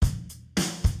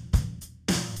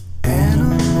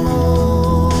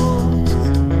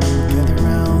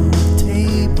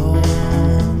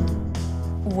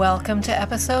Welcome to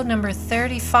episode number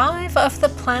 35 of the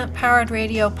Plant Powered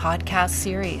Radio podcast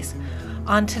series.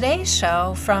 On today's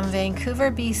show, from Vancouver,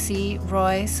 BC,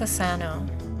 Roy Sassano.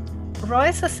 Roy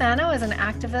Sassano is an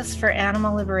activist for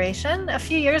animal liberation. A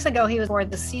few years ago, he was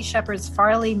aboard the Sea Shepherd's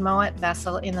Farley Mowat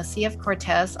vessel in the Sea of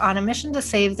Cortez on a mission to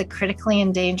save the critically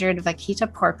endangered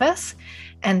vaquita porpoise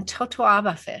and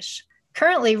totoaba fish.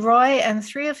 Currently, Roy and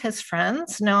three of his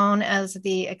friends, known as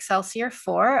the Excelsior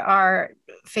Four, are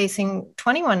facing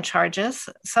 21 charges,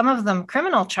 some of them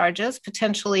criminal charges,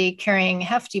 potentially carrying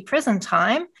hefty prison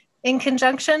time, in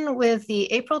conjunction with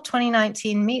the April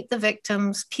 2019 Meet the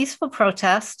Victims peaceful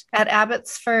protest at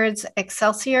Abbotsford's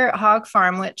Excelsior Hog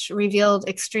Farm, which revealed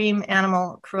extreme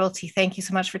animal cruelty. Thank you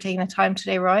so much for taking the time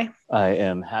today, Roy. I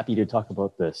am happy to talk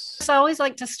about this. I always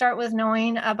like to start with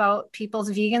knowing about people's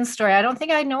vegan story. I don't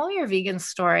think I know your vegan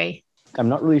story. I'm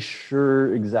not really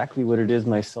sure exactly what it is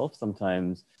myself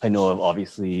sometimes. I know of,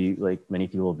 obviously, like many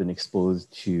people have been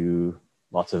exposed to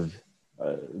lots of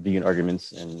vegan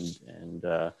arguments and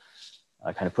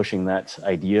kind of pushing that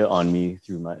idea on me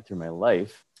through my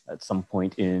life. At some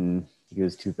point in, I think it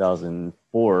was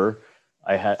 2004,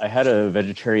 I had a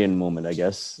vegetarian moment, I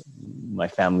guess. My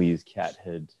family's cat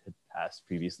had passed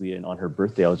previously, and on her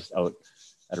birthday, I was just out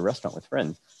at a restaurant with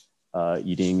friends,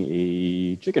 eating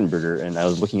a chicken burger, and I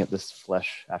was looking at this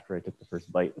flesh after I took the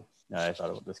first bite. And I thought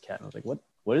about this cat, and I was like,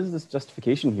 what is this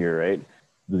justification here, right?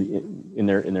 In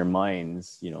their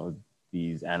minds, you know,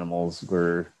 these animals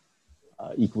were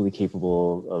equally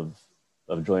capable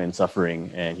of joy and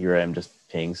suffering, and here I am just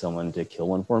paying someone to kill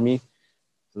one for me.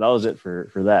 So that was it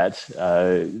for that.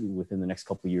 Within the next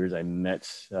couple of years, I met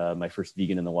my first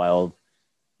vegan in the wild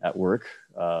at work.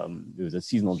 It was a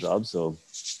seasonal job, so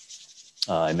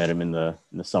I met him in the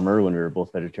summer when we were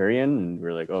both vegetarian, and we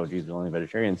were like, oh geez, there's only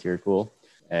vegetarians here, cool.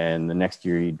 And the next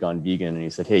year he'd gone vegan, and he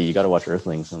said, hey, you got to watch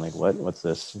Earthlings. I'm like, what's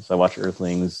this? So I watched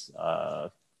Earthlings,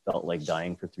 felt like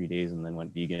dying for 3 days, and then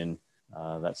went vegan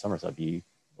that summer. So that'd be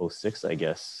 2006, I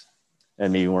guess.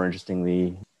 And maybe more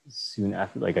interestingly, soon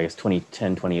after, like I guess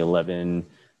 2010, 2011,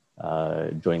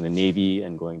 joining the Navy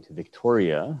and going to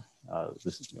Victoria.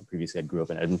 Previously I grew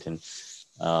up in Edmonton,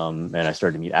 and I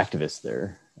started to meet activists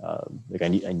there.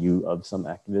 I knew of some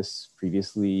activists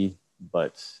previously,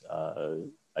 but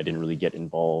I didn't really get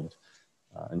involved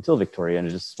until Victoria, and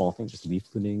it's just small things, just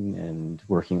leafleting and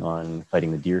working on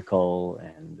fighting the deer cull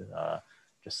and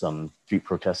just some street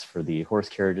protests for the horse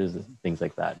carriages, things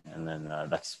like that. And then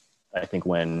that's, I think,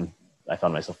 when I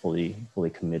found myself fully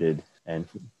committed and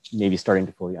maybe starting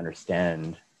to fully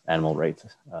understand animal rights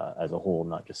as a whole,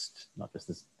 not just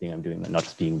this thing I'm doing, not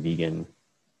just being vegan,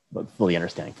 but fully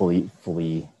understanding,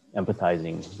 fully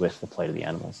empathizing with the plight of the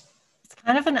animals. It's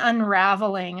kind of an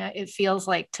unraveling. It feels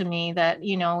like to me that,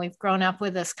 you know, we've grown up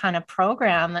with this kind of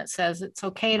program that says it's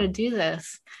okay to do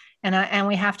this. And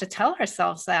we have to tell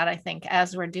ourselves that, I think,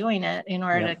 as we're doing it in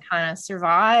order to kind of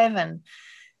survive.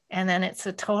 And then it's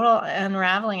a total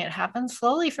unraveling. It happens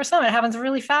slowly for some. It happens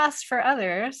really fast for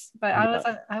others. But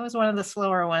I was one of the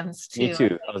slower ones too. Me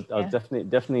too. I was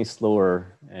definitely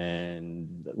slower,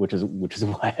 and which is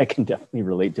why I can definitely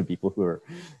relate to people who are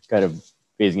kind of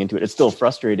phasing into it. It's still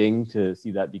frustrating to see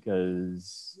that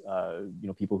because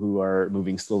people who are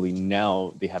moving slowly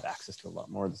now, they have access to a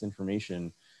lot more of this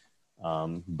information.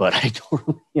 But I don't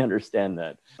really understand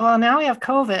that. Well, now we have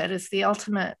COVID is the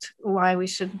ultimate why we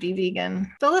should be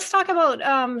vegan. So let's talk about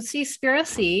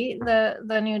Seaspiracy,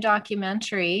 the new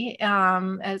documentary.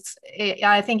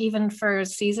 I think even for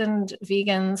seasoned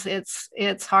vegans,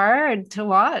 it's hard to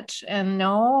watch and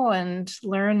know and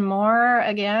learn more.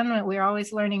 Again, we're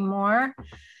always learning more.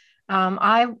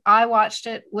 I watched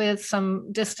it with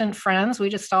some distant friends. We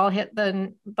just all hit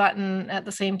the button at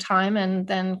the same time and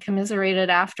then commiserated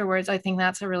afterwards. I think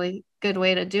that's a really good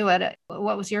way to do it.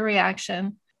 What was your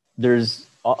reaction? There's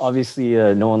obviously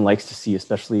no one likes to see,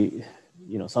 especially,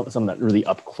 some of that really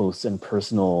up close and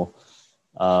personal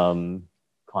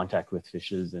contact with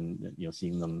fishes, and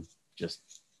seeing them just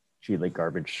treated like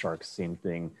garbage. Sharks, same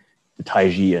thing. The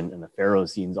Taiji and the Pharaoh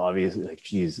scenes, obviously, like,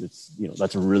 geez, it's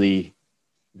that's a really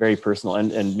very personal,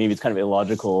 and maybe it's kind of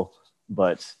illogical,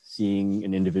 but seeing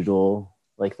an individual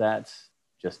like that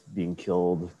just being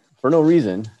killed for no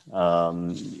reason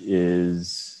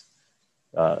is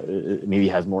maybe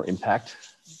has more impact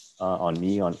on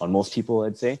me, on most people,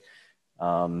 I'd say.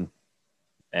 And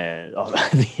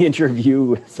the interview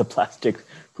with the Plastic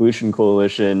Pollution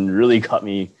Coalition really got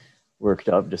me worked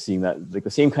up, just seeing that, like, the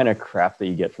same kind of crap that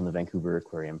you get from the Vancouver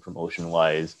Aquarium from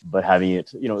OceanWise, but having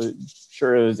it,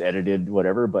 sure, it was edited,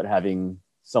 whatever, but having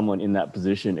someone in that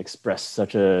position express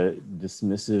such a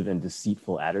dismissive and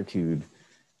deceitful attitude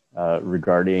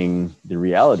regarding the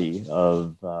reality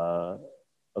of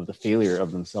the failure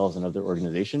of themselves and of their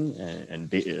organization, and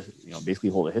basically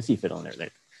hold a hissy fit on there.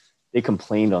 They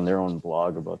complained on their own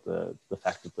blog about the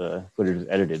fact that the footage was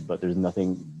edited, but there's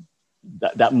nothing,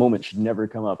 that moment should never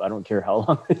come up. I don't care how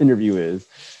long the interview is.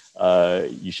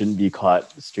 You shouldn't be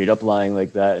caught straight up lying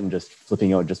like that and just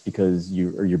flipping out just because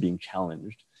you're being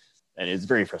challenged. And it's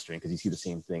very frustrating because you see the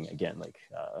same thing again. Like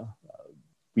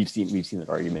we've seen that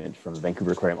argument from the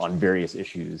Vancouver Aquarium on various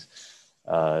issues,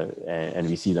 and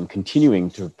we see them continuing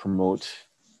to promote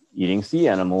eating sea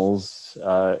animals,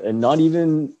 and not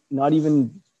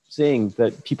even saying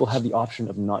that people have the option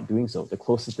of not doing so. The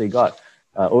closest they got,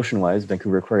 Oceanwise,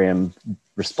 Vancouver Aquarium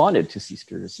responded to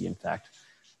Seaspiracy, in fact,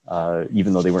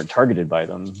 even though they weren't targeted by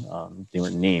them, they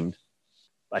weren't named.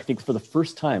 I think for the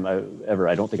first time ever,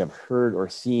 I don't think I've heard or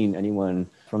seen anyone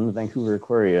from the Vancouver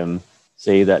Aquarium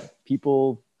say that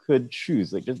people could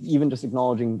choose, like just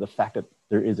acknowledging the fact that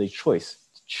there is a choice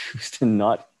to choose to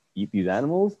not eat these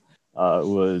animals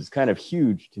was kind of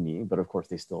huge to me. But of course,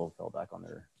 they still fell back on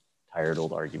their tired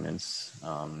old arguments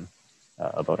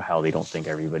about how they don't think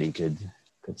everybody could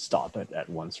stop at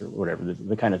once or whatever.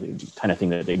 The kind of thing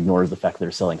that ignores the fact that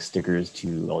they're selling stickers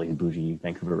to all these bougie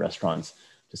Vancouver restaurants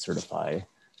to certify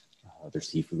their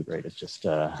seafood, right? It's just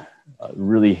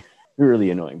really, really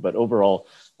annoying. But overall,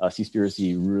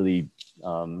 Seaspiracy really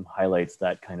highlights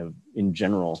that kind of, in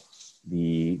general,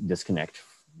 the disconnect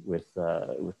with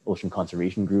ocean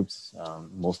conservation groups,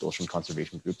 most ocean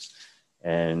conservation groups,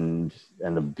 and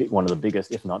one of the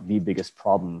biggest, if not the biggest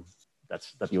problem that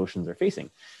the oceans are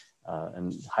facing.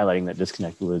 And highlighting that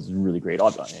disconnect was really great.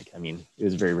 I mean, it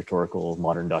was a very rhetorical,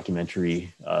 modern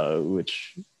documentary,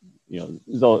 which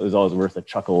is always worth a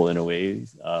chuckle in a way.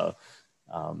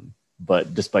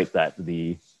 But despite that,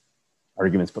 the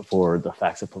arguments put forward, the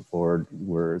facts it put forward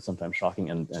were sometimes shocking,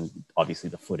 and obviously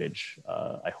the footage,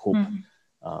 I hope,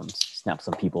 snapped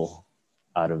some people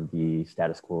out of the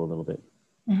status quo a little bit.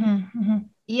 Mm-hmm, mm-hmm.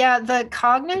 Yeah, the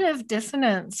cognitive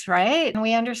dissonance, right? And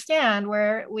we understand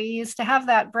where we used to have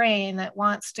that brain that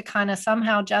wants to kind of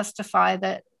somehow justify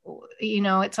that,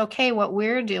 it's okay what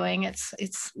we're doing.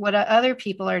 It's what other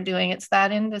people are doing. It's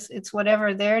it's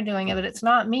whatever they're doing, but it's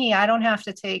not me. I don't have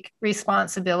to take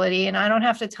responsibility, and I don't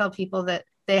have to tell people that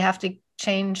they have to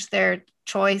change their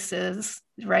choices,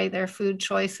 right? Their food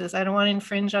choices. I don't want to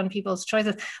infringe on people's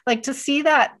choices. Like, to see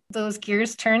that those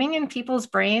gears turning in people's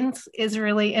brains is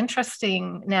really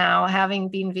interesting now, having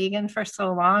been vegan for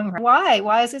so long.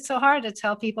 Why is it so hard to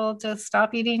tell people to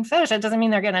stop eating fish? It doesn't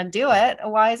mean they're going to do it.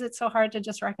 Why is it so hard to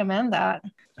just recommend that?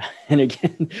 And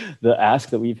again, the ask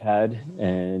that we've had,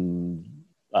 and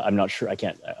I'm not sure, I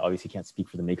obviously can't speak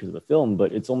for the makers of the film,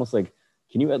 but it's almost like,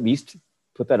 can you at least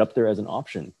put that up there as an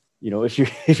option?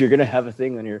 If you're going to have a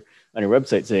thing on your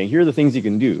website saying, here are the things you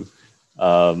can do,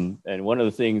 and one of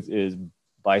the things is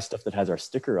buy stuff that has our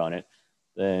sticker on it,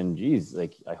 then geez,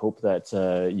 like, I hope that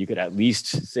you could at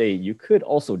least say you could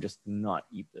also just not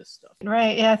eat this stuff.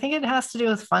 Right. Yeah, I think it has to do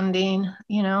with funding.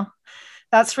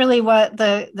 That's really what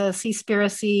the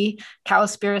Seaspiracy,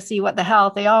 Cowspiracy, What the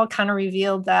Health, they all kind of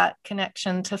revealed that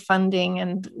connection to funding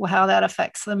and how that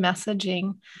affects the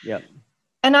messaging. Yeah.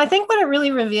 And I think what it really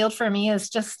revealed for me is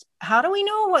just, how do we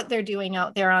know what they're doing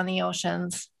out there on the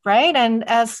oceans, right? And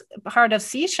as part of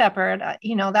Sea Shepherd,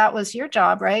 that was your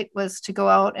job, right? Was to go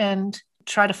out and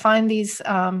try to find these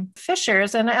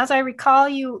fishers. And as I recall,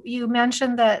 you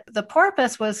mentioned that the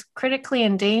porpoise was critically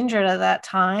endangered at that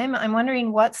time. I'm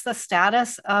wondering what's the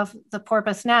status of the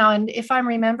porpoise now. And if I'm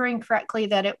remembering correctly,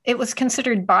 that it was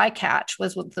considered bycatch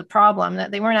was the problem,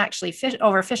 that they weren't actually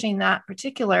overfishing that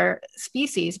particular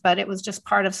species, but it was just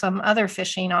part of some other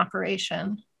fishing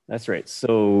operation. That's right.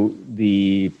 So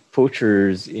the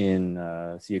poachers in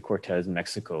Sea of Cortez,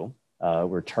 Mexico,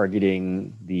 were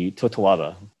targeting the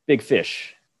totoaba, big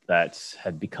fish that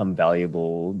had become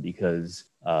valuable because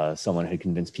someone had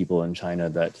convinced people in China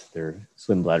that their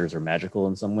swim bladders are magical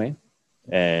in some way.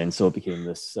 And so it became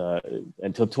this,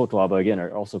 and totoaba, again,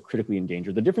 are also critically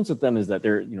endangered. The difference with them is that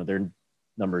their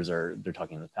numbers they're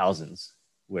talking in the thousands,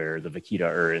 where the vaquita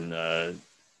are in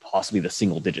possibly the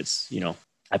single digits.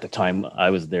 At the time I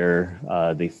was there,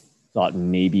 they thought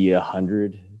maybe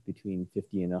 100, between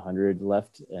 50 and 100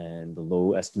 left. And the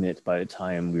low estimate by the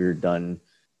time we were done,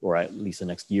 or at least the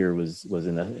next year, was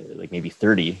in the maybe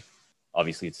 30.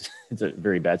 Obviously, it's a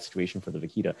very bad situation for the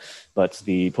vaquita, but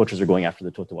the poachers are going after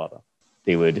the totoaba.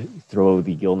 They would throw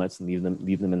the gill nets and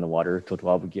leave them in the water.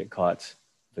 Totoaba would get caught.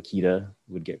 Vaquita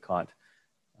would get caught.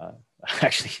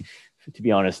 Actually, to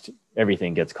be honest,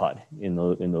 everything gets caught in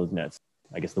those nets.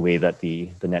 I guess the way that the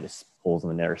holes in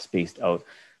the net are spaced out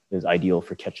is ideal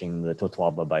for catching the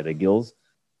totoaba by the gills.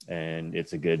 and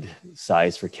it's a good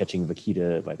size for catching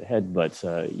vaquita by the head. But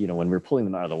when we're pulling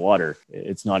them out of the water,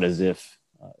 it's not as if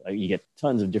you get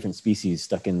tons of different species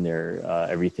stuck in there.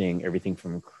 Everything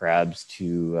from crabs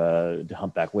to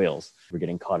humpback whales. We're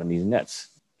getting caught in these nets.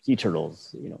 Sea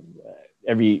turtles,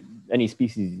 any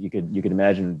species you could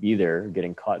imagine would be there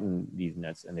getting caught in these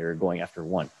nets, and they're going after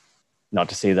one. Not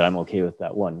to say that I'm okay with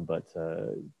that one, but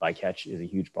bycatch is a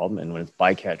huge problem. And when it's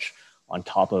bycatch on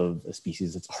top of a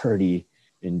species that's already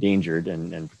endangered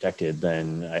and protected,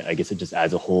 then I guess it just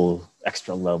adds a whole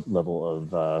extra level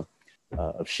of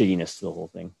shittiness to the whole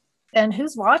thing. And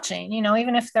who's watching?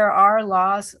 Even if there are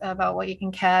laws about what you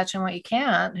can catch and what you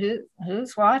can't,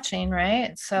 who's watching,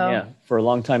 right? So yeah, for a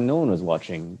long time, no one was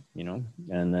watching,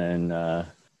 and then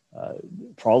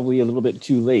probably a little bit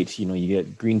too late. You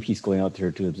get Greenpeace going out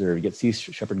there to observe, you get Sea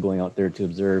Shepherd going out there to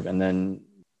observe, and then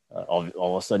all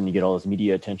of a sudden you get all this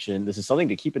media attention. This is something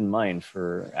to keep in mind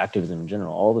for activism in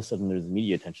general. All of a sudden there's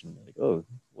media attention. Like, oh,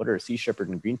 what are Sea Shepherd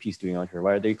and Greenpeace doing out here?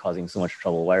 Why are they causing so much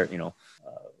trouble? Why are,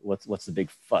 what's the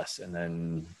big fuss? And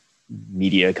then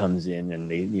media comes in, and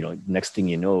they, next thing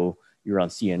you know, you're on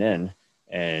CNN,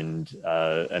 and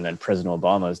then President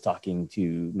Obama is talking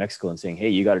to Mexico and saying, hey,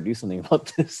 you got to do something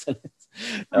about this.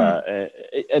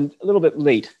 And a little bit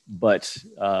late, but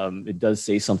it does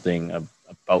say something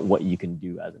about what you can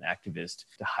do as an activist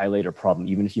to highlight a problem,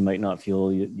 even if you might not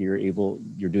feel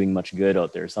you're doing much good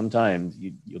out there. Sometimes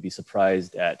you'll be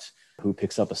surprised at who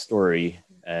picks up a story,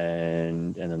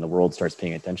 and then the world starts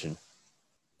paying attention.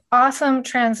 Awesome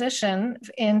transition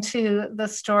into the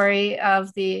story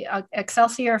of the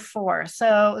Excelsior 4.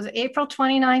 So it was April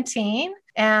 2019,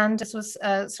 and this was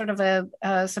sort of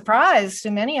a surprise to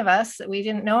many of us that we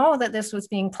didn't know that this was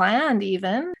being planned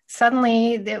even.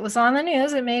 Suddenly it was on the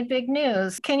news, it made big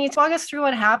news. Can you talk us through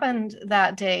what happened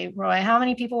that day, Roy? How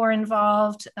many people were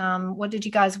involved? What did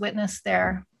you guys witness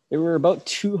there? There were about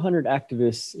 200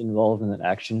 activists involved in that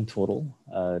action total.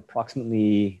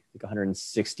 Approximately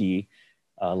 160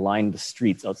 lined the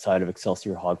streets outside of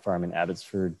Excelsior Hog Farm in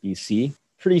Abbotsford, BC.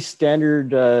 Pretty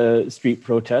standard street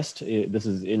protest. This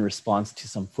is in response to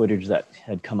some footage that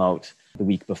had come out the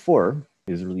week before.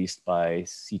 It was released by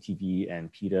CTV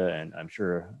and PETA, and I'm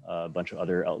sure a bunch of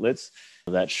other outlets,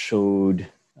 that showed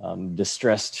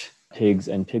distressed pigs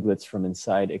and piglets from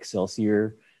inside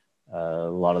Excelsior. A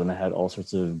lot of them had all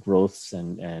sorts of growths,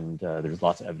 and there's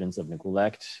lots of evidence of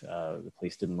neglect. The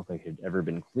place didn't look like it had ever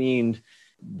been cleaned.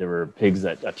 There were pigs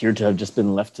that appeared to have just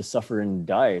been left to suffer and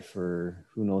die for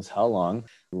who knows how long.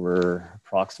 There were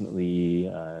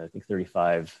approximately,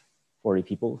 35, 40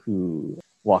 people who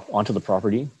walked onto the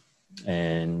property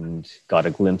and got a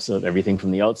glimpse of everything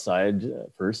from the outside.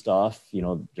 First off,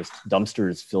 just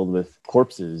dumpsters filled with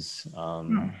corpses.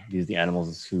 These are the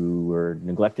animals who were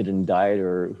neglected and died,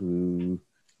 or who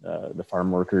the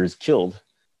farm workers killed.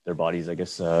 Their bodies, I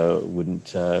guess, wouldn't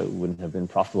have been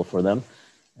profitable for them,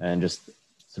 and just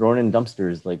thrown in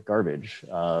dumpsters like garbage.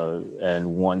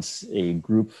 And once a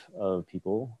group of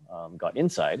people got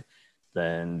inside,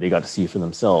 then they got to see for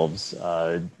themselves.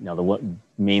 Now, the one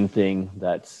main thing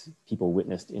that people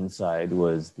witnessed inside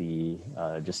was the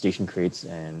gestation crates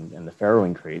and the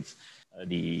farrowing crates.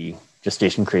 The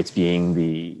gestation crates being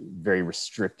the very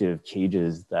restrictive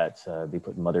cages that they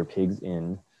put mother pigs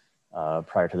in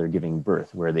prior to their giving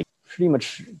birth, where they pretty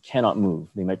much cannot move.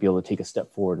 They might be able to take a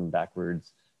step forward and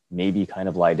backwards, maybe kind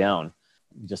of lie down.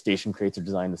 Gestation crates are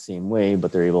designed the same way,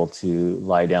 but they're able to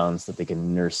lie down so that they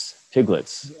can nurse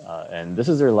piglets. And this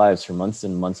is their lives for months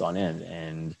and months on end.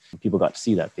 And people got to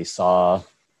see that. They saw,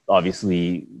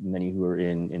 obviously, many who were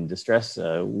in distress.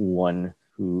 One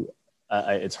who,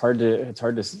 it's hard to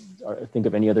think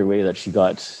of any other way that she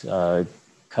got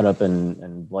cut up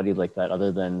and bloodied like that,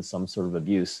 other than some sort of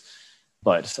abuse.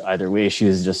 But either way, she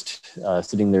was just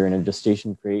sitting there in a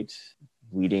gestation crate,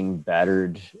 bleeding,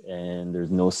 battered, and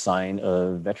there's no sign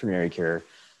of veterinary care,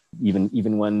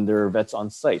 even when there are vets on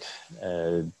site,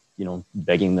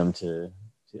 begging them to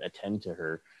attend to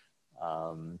her.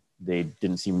 They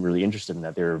didn't seem really interested in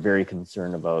that. They were very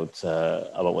concerned about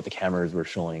what the cameras were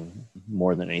showing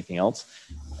more than anything else,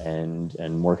 and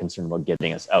more concerned about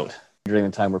getting us out. During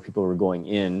the time where people were going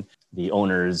in, the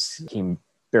owners came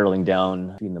barreling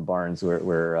down in the barns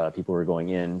where people were going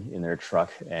in their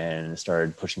truck, and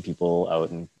started pushing people out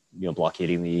and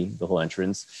blockading the whole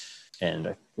entrance. And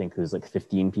I think there's like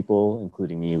 15 people,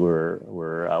 including me, were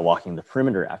walking the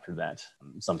perimeter after that.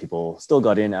 Some people still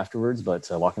got in afterwards, but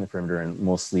walking the perimeter and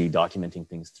mostly documenting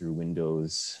things through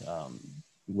windows,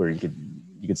 where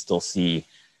you could still see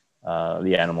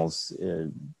the animals,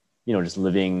 just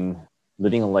living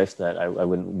a life that I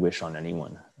wouldn't wish on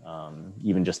anyone.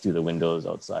 Even just through the windows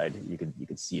outside, you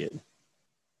could see it.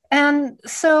 And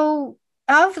so,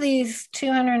 of these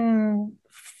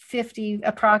 250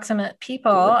 approximate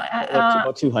people,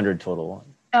 about 200 total.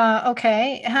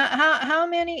 Okay. How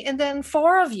many? And then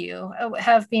four of you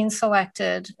have been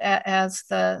selected as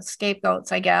the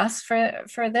scapegoats, I guess,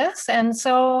 for this. And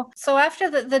so after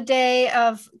the day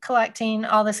of collecting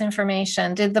all this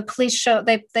information, did the police show?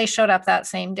 They showed up that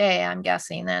same day, I'm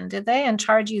guessing. Then did they and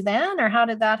charge you then, or how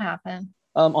did that happen?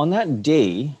 On that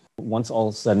day, once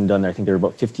all said and done, I think there were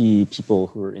about 50 people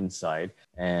who were inside,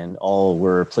 and all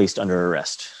were placed under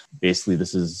arrest. Basically,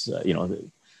 this is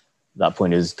that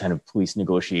point is kind of police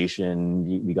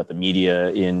negotiation. We got the media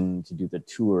in to do the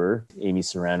tour. Amy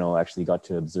Serrano actually got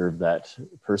to observe that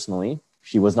personally.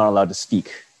 She was not allowed to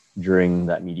speak during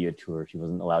that media tour. She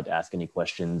wasn't allowed to ask any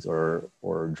questions or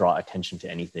draw attention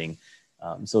to anything.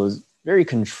 So it was very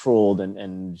controlled,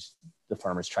 and the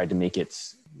farmers tried to make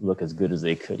it look as good as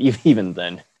they could. Even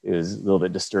then, it was a little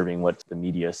bit disturbing what the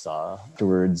media saw.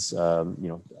 Afterwards,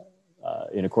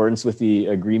 in accordance with the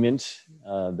agreement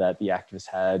that the activists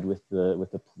had with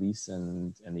the police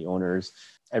and the owners,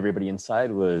 everybody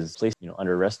inside was placed,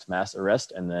 under arrest, mass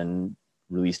arrest, and then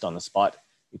released on the spot,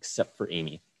 except for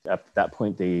Amy. At that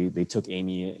point, they took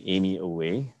Amy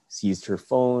away, seized her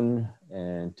phone,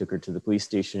 and took her to the police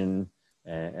station,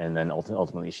 and then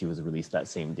ultimately she was released that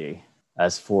same day.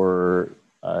 As for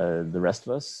the rest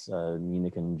of us, me,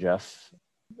 Nick, and Jeff,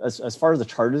 as far as the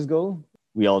charges go,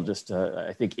 we all just,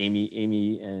 I think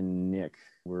Amy and Nick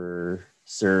were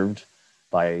served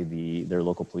by their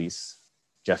local police.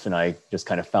 Jeff and I just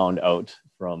kind of found out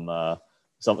from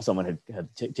someone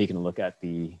had taken a look at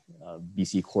the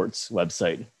BC Courts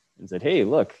website and said, "Hey,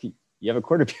 look, you have a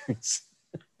court appearance."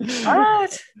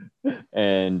 What?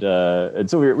 And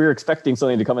so we were expecting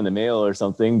something to come in the mail or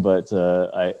something, but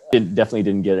I definitely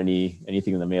didn't get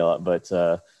anything in the mail. But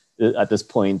at this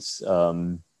point,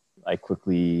 I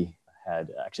quickly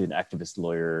had actually an activist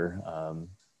lawyer,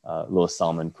 Lois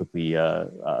Salmon, quickly.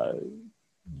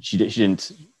 She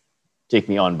didn't take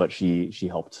me on, but she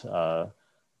helped.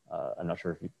 I'm not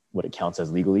sure what it counts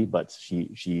as legally, but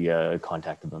she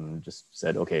contacted them and just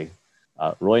said, "Okay,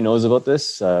 Roy knows about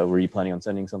this. Were you planning on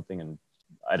sending something?" And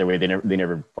either way, they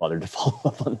never bothered to follow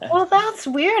up on that. Well, that's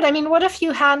weird. I mean, what if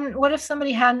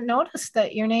somebody hadn't noticed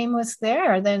that your name was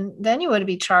there? Then you would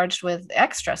be charged with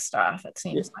extra stuff, it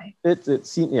seems like. It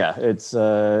seemed, yeah, it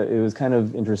was kind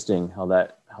of interesting how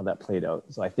that played out.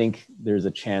 So I think there's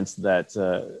a chance that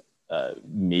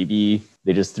maybe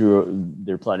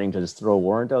they're planning to just throw a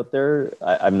warrant out there.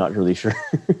 I'm not really sure.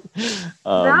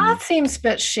 That seems a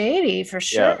bit shady for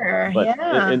sure. But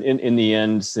in the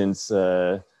end, since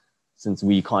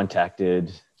we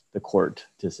contacted the court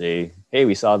to say, "Hey,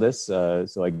 we saw this,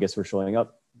 so I guess we're showing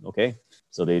up." Okay,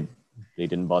 so they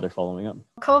didn't bother following up.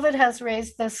 COVID has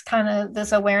raised this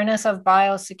awareness of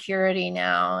biosecurity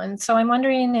now, and so I'm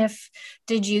wondering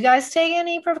did you guys take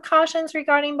any precautions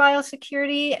regarding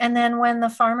biosecurity? And then when the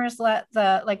farmers what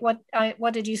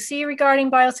did you see regarding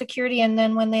biosecurity? And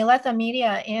then when they let the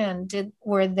media in,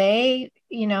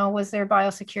 was there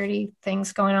biosecurity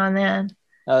things going on then?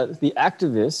 The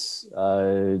activists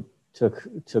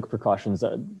took precautions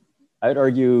that I'd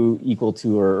argue equal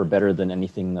to or better than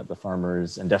anything that the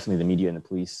farmers and definitely the media and the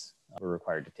police were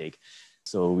required to take.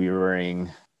 So we were wearing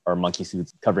our monkey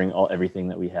suits, covering everything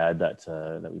that we had that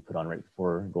we put on right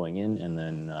before going in, and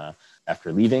then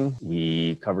after leaving,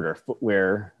 we covered our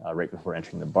footwear right before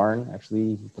entering the barn.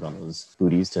 Actually, we put on those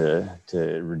booties to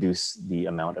reduce the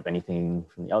amount of anything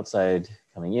from the outside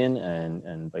coming in,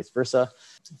 and vice versa.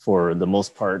 For the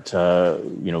most part,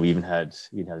 we even had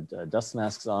dust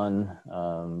masks on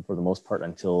for the most part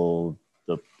until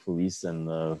the police and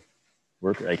the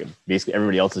worker, basically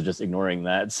everybody else is just ignoring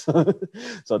that.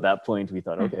 So at that point, we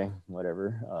thought, okay,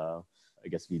 whatever. I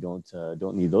guess we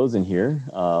don't need those in here.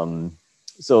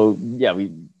 So yeah,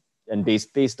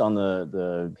 based on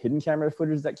the hidden camera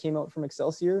footage that came out from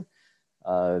Excelsior,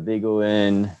 they go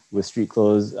in with street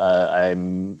clothes.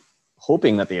 I'm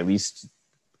hoping that they at least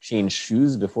change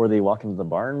shoes before they walk into the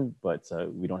barn, but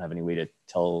we don't have any way to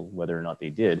tell whether or not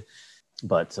they did.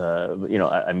 But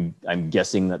I'm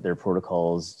guessing that their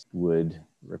protocols would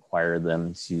require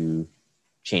them to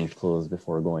change clothes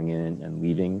before going in and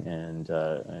leaving, and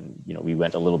we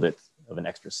went a little bit of an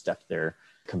extra step there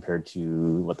compared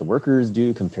to what the workers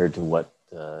do, compared to what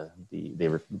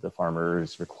the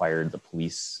farmers required the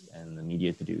police and the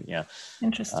media to do. Yeah,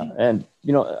 interesting. And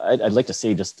I'd like to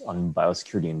say, just on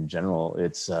biosecurity in general,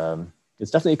 it's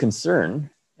definitely a concern,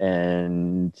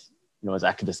 and as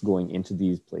activists going into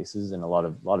these places, in a lot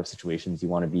of situations, you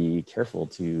want to be careful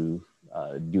to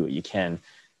do what you can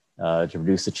to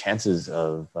reduce the chances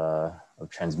of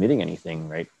transmitting anything,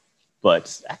 right? But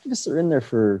activists are in there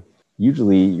for,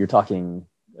 usually you're talking,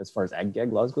 as far as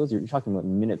ag-gag laws goes, you're talking about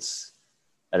minutes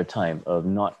at a time of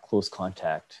not close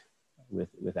contact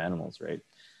with animals, right?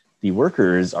 The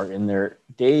workers are in there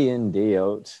day in, day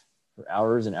out for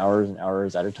hours and hours and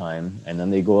hours at a time, and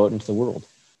then they go out into the world,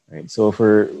 right? So if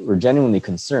we're genuinely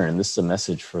concerned, this is a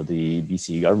message for the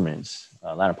BC government,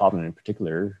 Lana Poppin in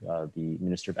particular, the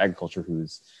Minister of Agriculture,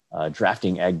 who's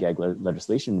drafting ag-gag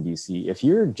legislation in BC. If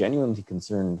you're genuinely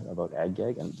concerned about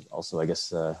ag-gag, and also I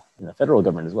guess in the federal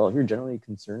government as well, if you're genuinely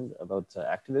concerned about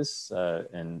activists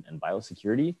and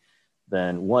biosecurity,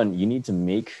 then one, you need to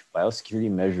make biosecurity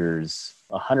measures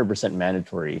 100%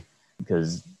 mandatory,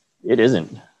 because it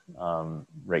isn't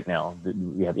right now.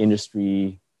 We have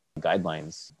industry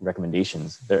guidelines,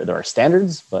 recommendations. There are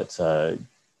standards, but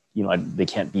they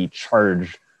can't be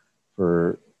charged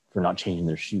for not changing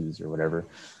their shoes or whatever.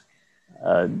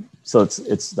 So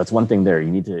that's one thing there.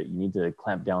 You need to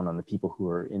clamp down on the people who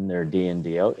are in there day in,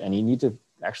 day out, and you need to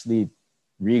actually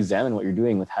re-examine what you're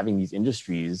doing with having these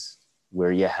industries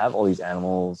where you have all these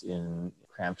animals in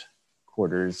cramped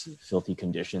quarters, filthy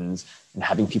conditions, and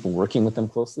having people working with them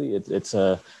closely. It's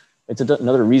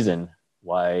another reason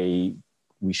why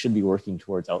we should be working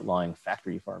towards outlawing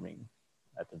factory farming,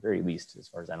 at the very least, as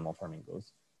far as animal farming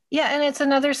goes. Yeah, and it's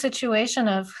another situation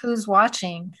of who's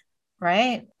watching,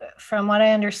 right? From what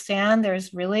I understand,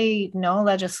 there's really no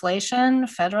legislation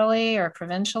federally or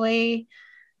provincially.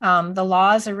 The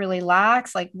laws are really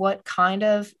lax, like what kind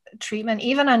of treatment,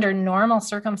 even under normal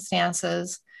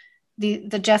circumstances,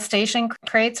 the gestation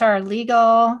crates are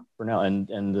illegal. For now, and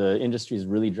the industry is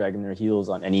really dragging their heels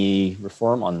on any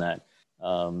reform on that.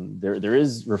 There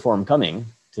is reform coming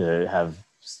to have,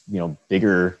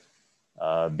 bigger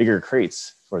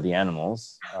crates for the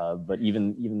animals, but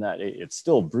even that, it's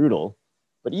still brutal.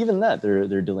 But even that,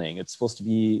 they're delaying. It's supposed to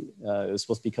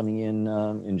be coming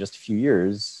in just a few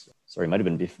years. Sorry, it might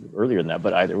have been earlier than that.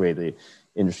 But either way, the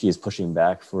industry is pushing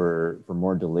back for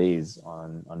more delays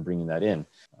on bringing that in.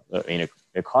 I mean,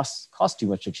 it costs too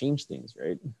much to change things,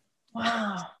 right?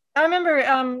 Wow. I remember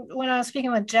when I was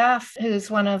speaking with Jeff, who's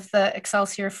one of the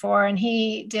Excelsior 4, and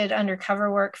he did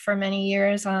undercover work for many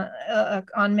years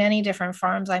on many different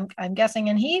farms, I'm guessing.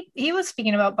 And he was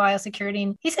speaking about biosecurity.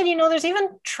 And he said, there's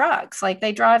even trucks, like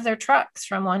they drive their trucks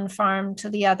from one farm to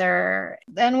the other.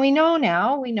 And we know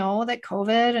that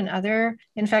COVID and other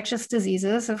infectious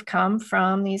diseases have come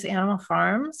from these animal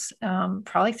farms,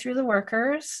 probably through the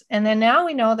workers. And then now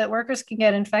we know that workers can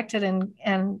get infected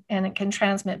and it can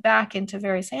transmit back into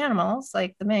various animals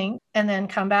like the mink, and then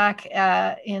come back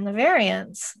in the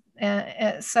variants.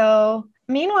 So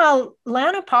meanwhile,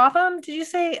 Lana Popham, did you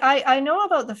say, I know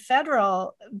about the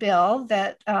federal bill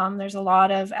that there's a lot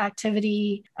of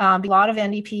activity, a lot of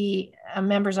NDP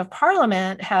members of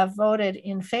parliament have voted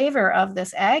in favor of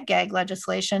this ag-gag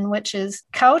legislation, which is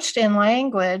couched in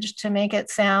language to make it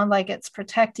sound like it's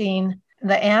protecting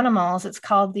the animals. It's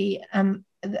called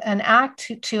an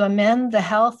act to amend the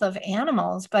health of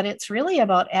animals, but it's really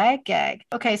about ag-gag.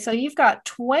 Okay, so you've got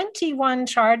 21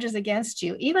 charges against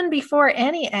you, even before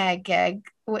any ag-gag,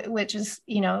 which is,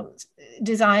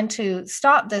 designed to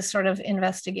stop this sort of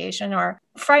investigation or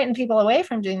frighten people away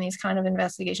from doing these kind of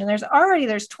investigation.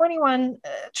 There's 21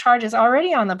 charges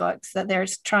already on the books that they're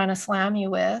trying to slam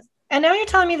you with. And now you're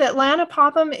telling me that Lana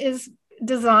Popham is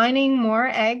designing more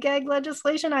ag-gag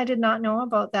legislation? I did not know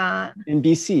about that. In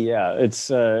BC, yeah.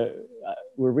 It's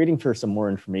we're waiting for some more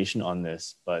information on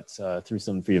this, but through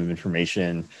some Freedom of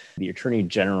Information, the Attorney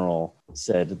General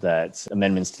said that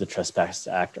amendments to the Trespass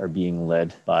Act are being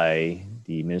led by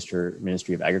the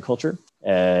Ministry of Agriculture.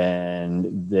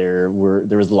 And there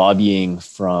was lobbying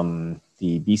from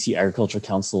the BC Agriculture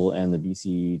Council and the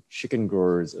BC Chicken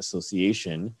Growers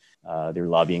Association. They were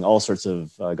lobbying all sorts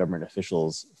of government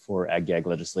officials for ag-gag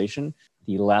legislation.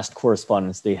 The last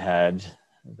correspondence they had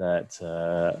that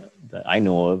I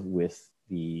know of with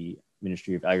the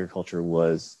Ministry of Agriculture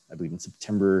was, I believe, in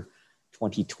September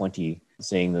 2020,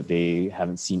 saying that they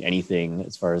haven't seen anything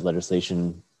as far as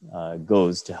legislation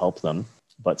goes to help them.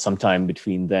 But sometime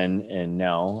between then and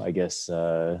now, I guess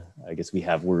we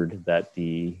have word that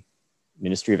the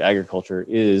Ministry of Agriculture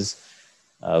is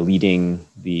leading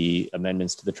the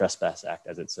amendments to the Trespass Act,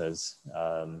 as it says,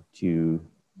 to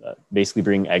basically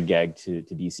bring ag-gag to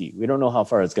BC. We don't know how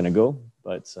far it's going to go,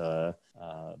 but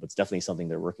it's definitely something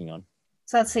they're working on.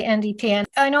 So that's the NDP. And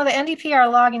I know the NDP are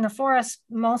logging the forest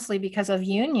mostly because of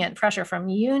union pressure from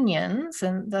unions,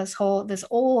 and this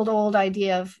old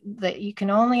idea of that you can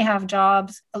only have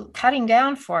jobs cutting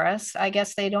down forests. I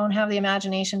guess they don't have the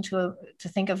imagination to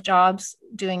think of jobs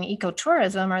doing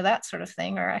ecotourism or that sort of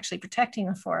thing, or actually protecting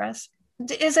the forest.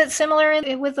 Is it similar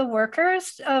with the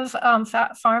workers of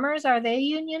farmers? Are they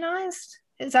unionized?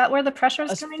 Is that where the pressure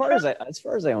is coming from? As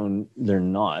far as I own, they're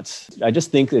not. I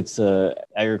just think it's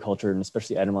agriculture, and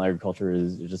especially animal agriculture,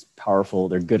 is just powerful.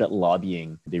 They're good at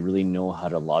lobbying. They really know how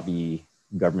to lobby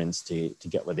governments to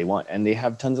get what they want, and they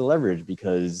have tons of leverage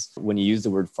because when you use the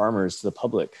word farmers to the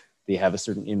public, they have a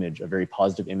certain image, a very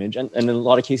positive image, and in a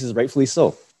lot of cases, rightfully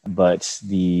so. But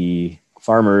the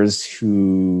farmers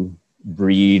who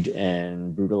breed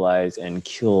and brutalize and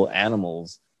kill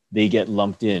animals, they get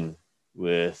lumped in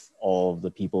with all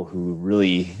the people who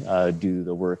really do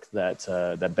the work that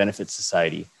benefits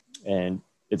society. And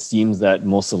it seems that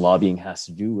most of the lobbying has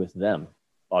to do with them.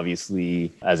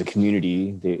 Obviously, as a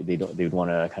community, they would want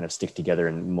to kind of stick together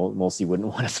and mostly wouldn't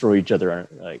want to throw each other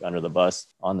like under the bus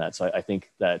on that. So I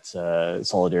think that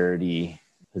solidarity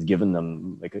has given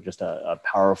them like just a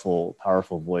powerful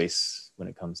voice when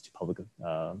it comes to public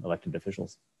elected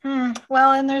officials.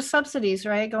 Well, and there's subsidies,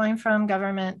 right, going from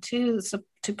government to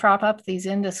prop up these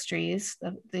industries.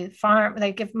 The farm,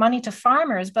 they give money to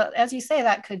farmers, but as you say,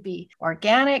 that could be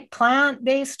organic,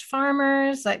 plant-based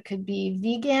farmers, that could be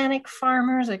veganic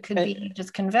farmers, it could be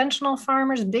just conventional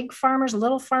farmers, big farmers,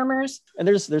 little farmers. And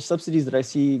there's subsidies that I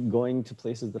see going to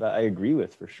places that I agree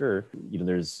with for sure. You know,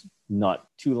 there's not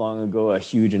too long ago a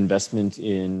huge investment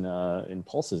in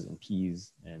pulses and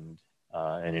peas and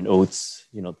in oats,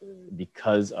 you know,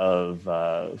 because of,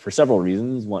 for several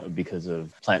reasons. One, because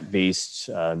of plant-based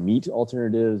meat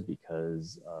alternatives,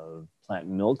 because of plant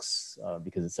milks,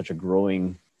 because it's such a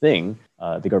growing thing.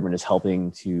 The government is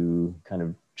helping to kind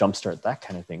of jumpstart that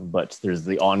kind of thing. But there's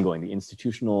the ongoing, the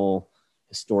institutional,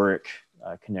 historic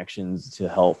connections to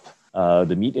help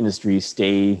the meat industry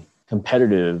stay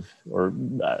competitive, or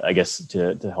I guess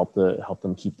to help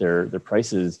them keep their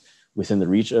prices within the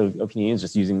reach of Canadians,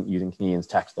 just using Canadians'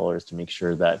 tax dollars to make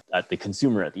sure that the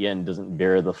consumer at the end doesn't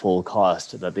bear the full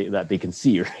cost that they can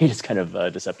see, right? It's kind of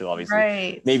deceptive, obviously.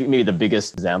 Right. Maybe the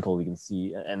biggest example we can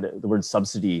see, and the word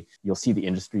subsidy, you'll see the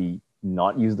industry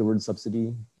not use the word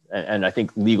subsidy. And I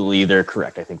think legally they're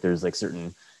correct. I think there's like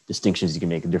certain distinctions you can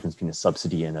make, a difference between a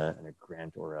subsidy and a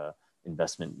grant or a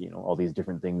investment, you know, all these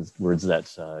different things, words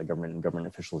that government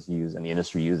officials use and the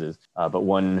industry uses. But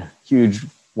one huge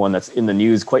one that's in the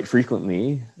news quite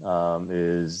frequently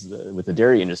is with the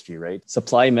dairy industry, right?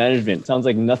 Supply management sounds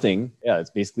like nothing. Yeah, it's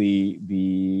basically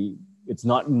it's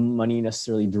not money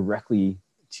necessarily directly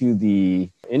to the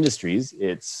industries.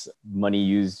 It's money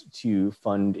used to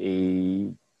fund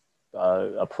a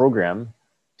program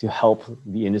to help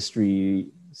the industry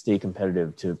stay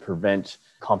competitive, to prevent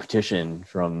competition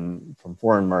from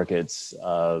foreign markets,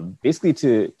 basically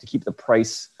to keep the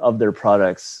price of their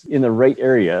products in the right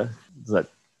area so that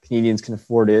Canadians can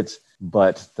afford it,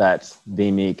 but that they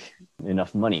make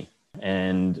enough money.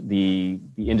 And the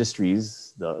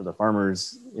industries, the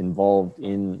farmers involved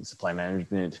in supply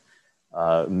management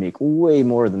make way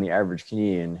more than the average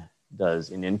Canadian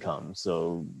does in income.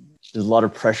 So there's a lot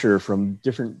of pressure from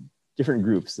different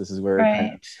groups. This is where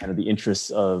kind of the interests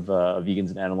of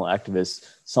vegans and animal activists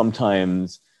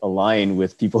sometimes align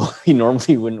with people you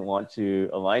normally wouldn't want to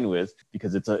align with,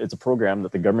 because it's a program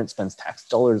that the government spends tax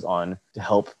dollars on to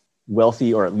help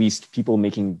wealthy, or at least people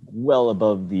making well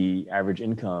above the average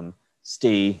income,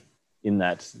 stay in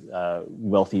that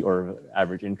wealthy or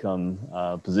average income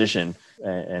position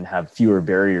and have fewer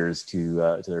barriers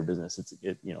to their business.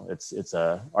 It's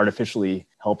artificially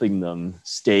helping them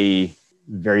stay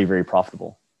very, very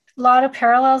profitable. A lot of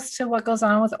parallels to what goes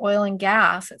on with oil and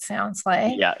gas, it sounds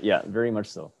like. Yeah, very much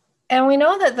so. And we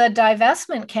know that the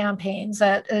divestment campaigns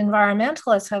that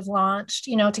environmentalists have launched,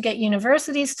 you know, to get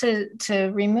universities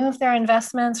to remove their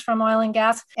investments from oil and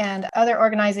gas, and other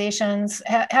organizations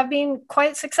have been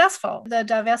quite successful. The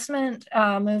divestment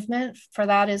movement for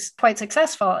that is quite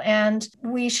successful. And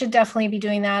we should definitely be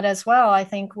doing that as well, I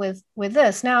think, with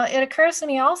this. Now, it occurs to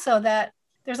me also that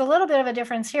there's a little bit of a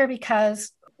difference here,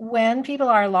 because when people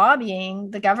are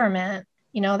lobbying the government,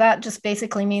 you know, that just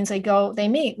basically means they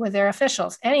meet with their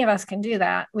officials. Any of us can do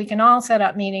that. We can all set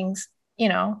up meetings, you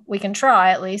know, we can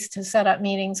try at least to set up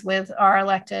meetings with our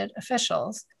elected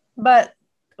officials. But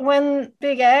when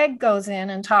Big Ag goes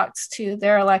in and talks to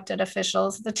their elected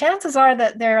officials, the chances are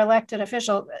that our elected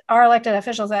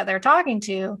officials that they're talking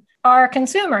to are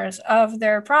consumers of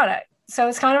their product. So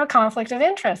it's kind of a conflict of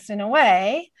interest in a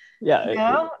way. Yeah, you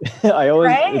know?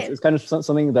 It's kind of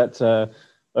something that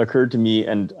occurred to me,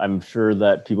 and I'm sure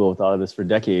that people have thought of this for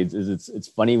decades, is it's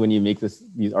funny when you make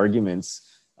these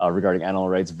arguments regarding animal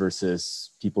rights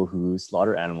versus people who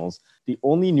slaughter animals. The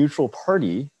only neutral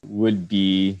party would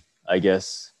be, I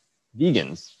guess,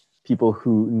 vegans, people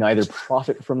who neither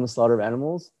profit from the slaughter of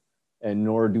animals and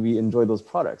nor do we enjoy those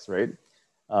products, right?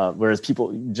 Whereas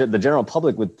the general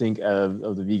public would think of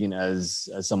the vegan as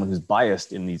someone who's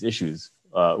biased in these issues,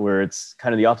 where it's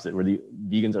kind of the opposite, where the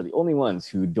vegans are the only ones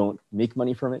who don't make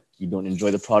money from it, you don't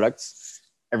enjoy the products.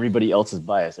 Everybody else is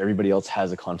biased. Everybody else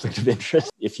has a conflict of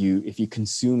interest. If you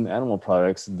consume animal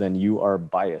products, then you are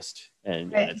biased,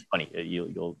 and it's funny.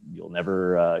 You'll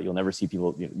never see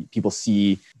people. People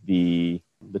see the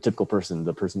typical person,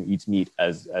 the person who eats meat,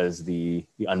 as the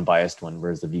unbiased one,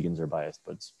 whereas the vegans are biased.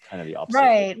 But it's kind of the opposite.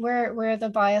 Right. We're the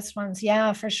biased ones.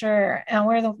 Yeah, for sure. And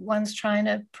we're the ones trying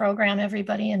to program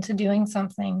everybody into doing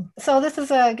something. So this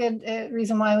is a good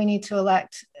reason why we need to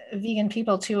elect vegan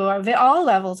people to all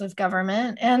levels of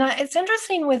government. And it's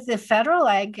interesting with the federal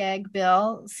ag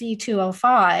bill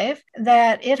C-205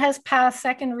 that it has passed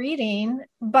second reading,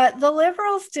 but the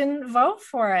Liberals didn't vote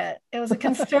for it. It was a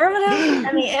conservative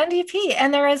and the NDP.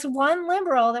 And there is one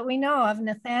Liberal that we know of,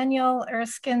 Nathaniel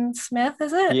Erskine Smith,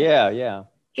 is it? Yeah.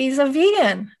 He's a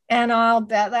vegan, and I'll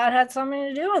bet that had something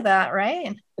to do with that,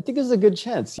 right? I think there's a good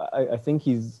chance. I think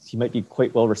he might be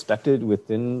quite well respected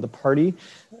within the party,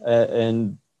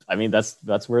 and I mean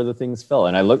that's where the things fell.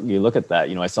 And you look at that.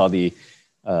 I saw the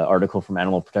article from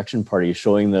Animal Protection Party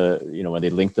showing when they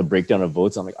linked the breakdown of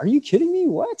votes. I'm like, are you kidding me?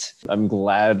 What? I'm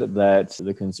glad that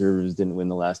the Conservatives didn't win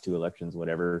the last two elections,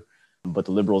 whatever. But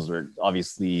the Liberals are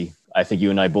obviously. I think you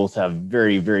and I both have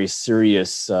very, very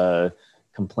serious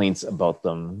complaints about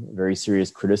them, very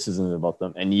serious criticisms about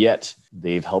them, and yet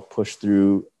they've helped push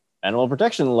through animal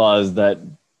protection laws that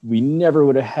we never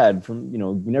would have had we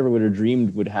never would have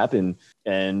dreamed would happen.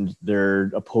 And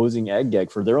they're opposing ag-gag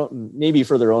for their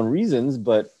own reasons,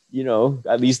 but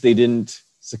at least they didn't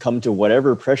succumb to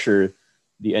whatever pressure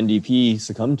the NDP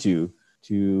succumbed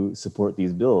to support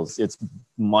these bills. It's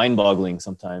mind-boggling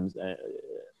sometimes,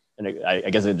 and I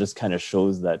guess it just kind of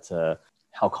shows that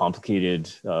how complicated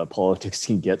politics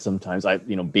can get sometimes.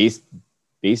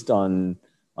 Based on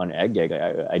ag-gag,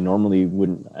 I normally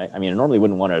wouldn't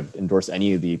want to endorse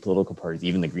any of the political parties,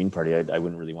 even the Green Party. I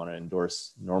wouldn't really want to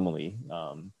endorse normally.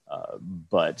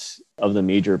 But of the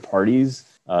major parties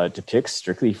to pick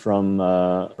strictly from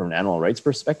an animal rights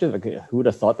perspective, who would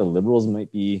have thought the Liberals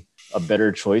might be a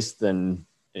better choice than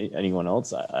anyone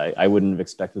else? I wouldn't have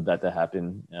expected that to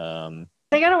happen.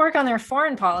 They got to work on their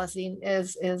foreign policy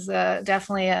is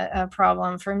definitely a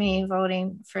problem for me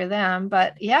voting for them.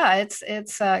 But yeah,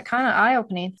 it's kind of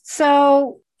eye-opening.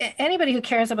 So anybody who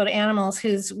cares about animals,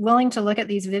 who's willing to look at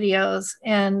these videos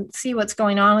and see what's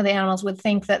going on with the animals, would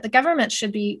think that the government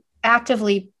should be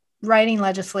actively writing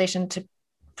legislation to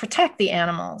protect the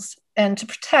animals and to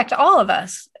protect all of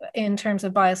us in terms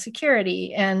of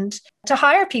biosecurity, and to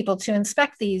hire people to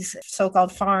inspect these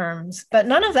so-called farms. But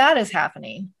none of that is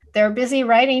happening. They're busy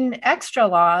writing extra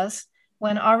laws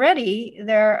when already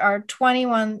there are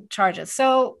 21 charges.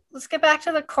 So let's get back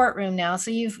to the courtroom now.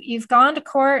 So you've gone to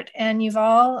court and you've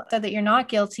all said that you're not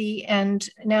guilty. And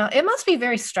now it must be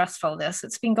very stressful, this.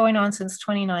 It's been going on since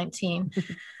 2019.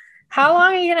 How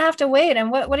long are you going to have to wait?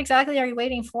 And what exactly are you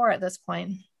waiting for at this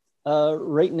point?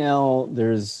 Right now,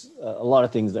 there's a lot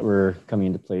of things that were coming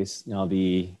into place. Now,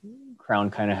 the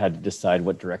Crown kind of had to decide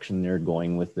what direction they're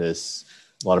going with this.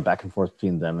 A lot of back and forth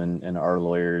between them and our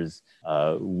lawyers.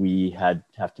 We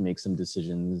have to make some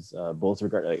decisions, both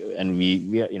and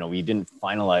we didn't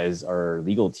finalize our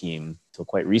legal team till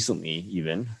quite recently,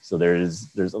 even. So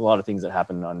there's a lot of things that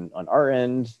happened on our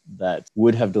end that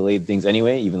would have delayed things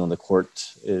anyway, even though the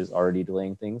court is already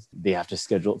delaying things. They have to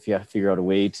figure out a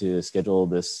way to schedule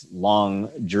this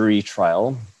long jury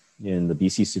trial in the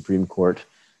BC Supreme Court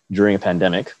during a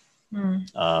pandemic.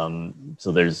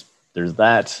 So there's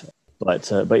that.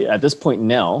 But at this point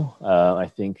now, I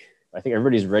think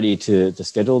everybody's ready to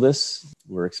schedule this.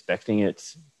 We're expecting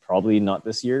it probably not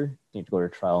this year. We need to go to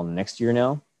trial next year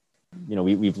now.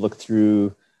 We've looked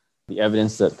through the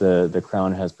evidence that the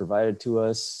Crown has provided to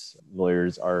us.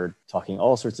 Lawyers are talking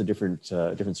all sorts of different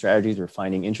strategies. We're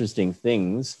finding interesting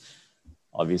things.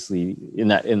 Obviously, in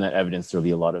that evidence, there'll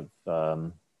be a lot of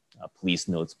police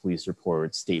notes, police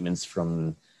reports, statements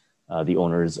from the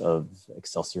owners of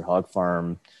Excelsior Hog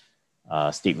Farm.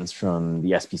 Statements from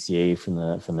the SPCA,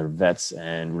 from their vets,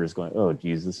 and we're just going, oh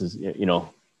geez, this is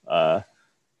I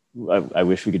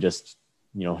wish we could just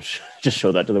just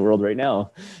show that to the world right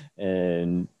now,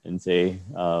 and say,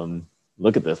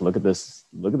 look at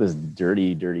this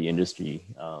dirty industry.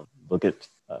 Look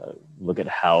at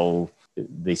how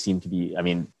they seem to be. I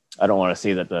mean, I don't want to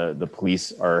say that the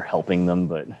police are helping them,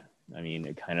 but I mean,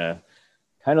 it kind of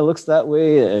looks that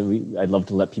way. And I'd love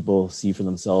to let people see for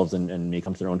themselves and make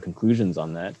come to their own conclusions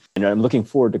on that. And I'm looking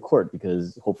forward to court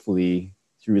because hopefully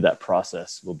through that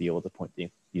process, we'll be able to point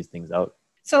these things out.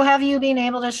 So have you been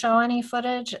able to show any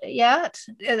footage yet?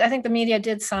 I think the media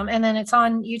did some, and then it's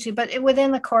on YouTube, but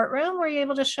within the courtroom, were you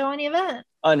able to show any of it?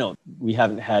 No, we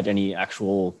haven't had any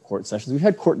actual court sessions. We've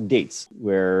had court dates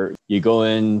where you go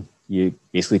in, you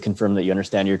basically confirm that you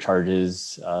understand your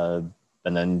charges, and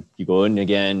then you go in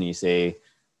again, and you say,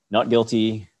 not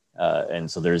guilty. And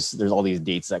so there's all these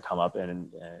dates that come up,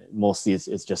 and mostly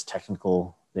it's just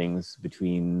technical things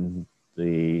between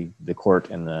the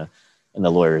court and the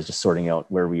lawyers, just sorting out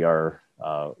where we are,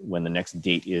 when the next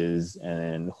date is,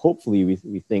 and hopefully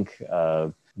we think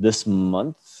this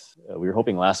month. We were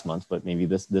hoping last month, but maybe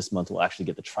this month we'll actually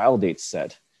get the trial date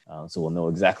set, so we'll know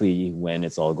exactly when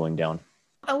it's all going down.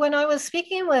 When I was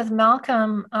speaking with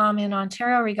Malcolm in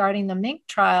Ontario regarding the Mink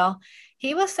trial,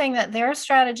 he was saying that their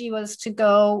strategy was to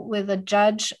go with a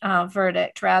judge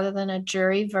verdict rather than a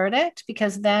jury verdict,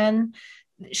 because then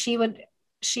she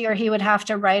or he would have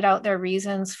to write out their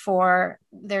reasons for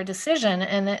their decision,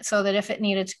 and so that if it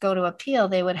needed to go to appeal,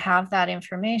 they would have that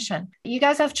information. You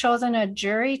guys have chosen a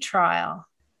jury trial.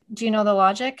 Do you know the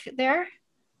logic there?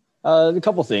 A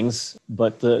couple things,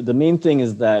 but the main thing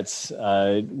is that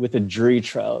with a jury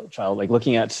trial, like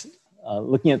looking at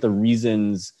the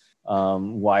reasons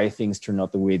why things turned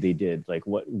out the way they did, like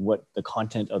what the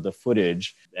content of the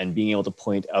footage, and being able to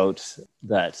point out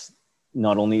that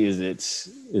not only is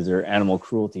there animal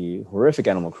cruelty, horrific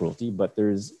animal cruelty, but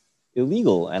there's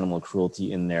illegal animal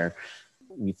cruelty in there.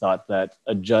 We thought that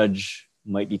a judge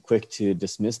might be quick to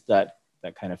dismiss that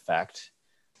kind of fact,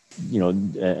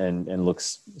 and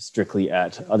looks strictly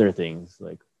at other things,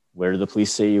 like where did the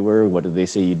police say you were, what did they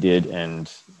say you did, and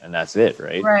that's it,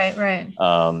 right?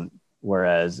 Right.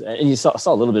 Whereas, and you saw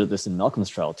a little bit of this in Malcolm's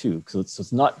trial too, so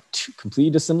it's not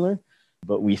completely dissimilar,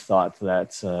 but we thought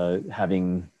that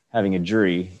having a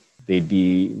jury, they'd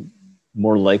be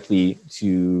more likely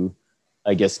to,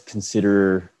 I guess,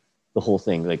 consider the whole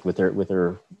thing, like with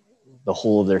the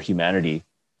whole of their humanity.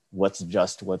 What's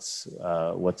just, what's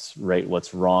right,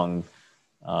 what's wrong,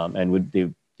 and they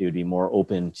would be more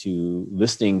open to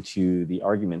listening to the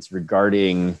arguments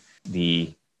regarding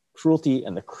the cruelty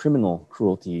and the criminal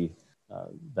cruelty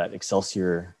that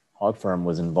Excelsior Hog Farm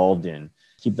was involved in.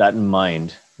 Keep that in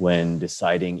mind when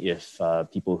deciding if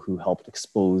people who helped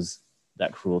expose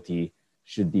that cruelty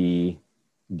should be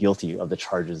guilty of the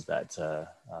charges that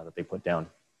they put down.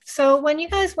 So when you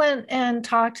guys went and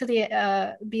talked to the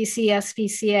BC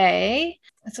SPCA,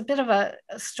 it's a bit of a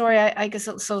story, I guess.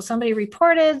 So somebody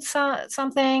reported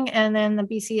something, and then the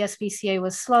BC SPCA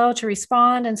was slow to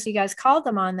respond. And so you guys called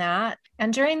them on that.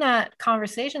 And during that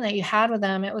conversation that you had with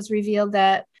them, it was revealed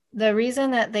that the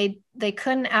reason that they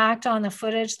couldn't act on the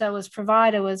footage that was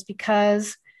provided was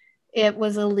because it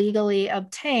was illegally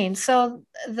obtained. So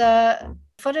the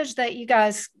footage that you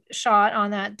guys shot on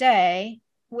that day,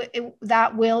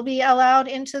 that will be allowed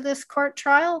into this court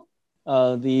trial?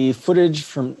 The footage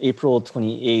from April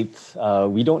 28th,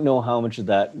 we don't know how much of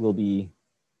that will be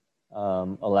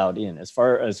allowed in. As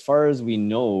far as we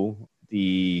know,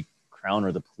 the Crown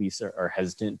or the police are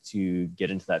hesitant to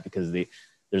get into that because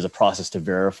there's a process to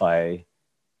verify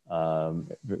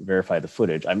the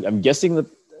footage. I'm guessing that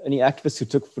any activists who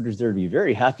took footage there would be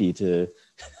very happy to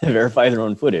verify their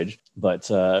own footage, but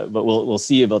we'll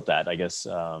see about that. I guess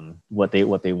what they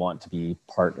want to be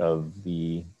part of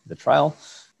the trial.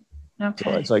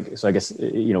 Okay. So I guess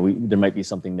there might be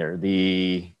something there.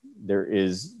 There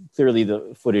is clearly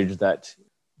the footage that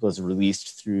was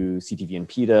released through CTV and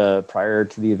PETA prior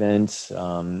to the event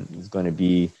is going to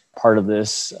be part of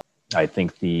this. I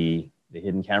think the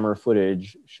hidden camera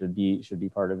footage should be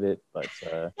part of it, but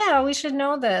yeah, we should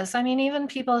know this. I mean, even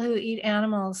people who eat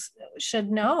animals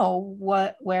should know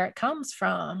where it comes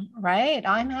from, right?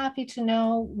 I'm happy to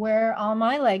know where all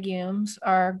my legumes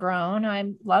are grown.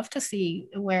 I'd love to see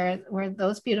where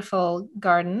those beautiful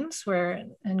gardens were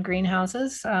and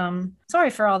greenhouses. Sorry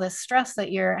for all this stress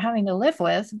that you're having to live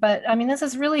with, but I mean, this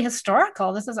is really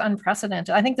historical. This is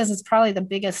unprecedented. I think this is probably the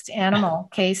biggest animal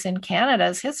case in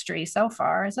Canada's history so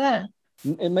far, is it?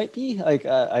 It might be. Like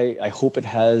I hope it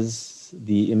has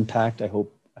the impact. I hope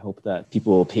that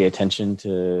people will pay attention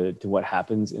to what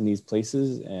happens in these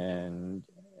places, and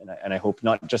I hope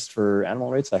not just for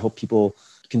animal rights. I hope people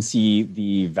can see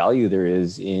the value there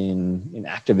is in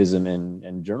activism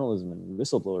and journalism and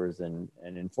whistleblowers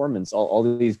and informants. All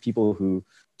of these people who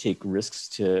take risks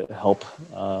to help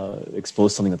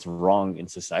expose something that's wrong in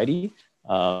society.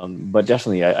 But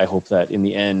definitely, I hope that in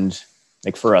the end,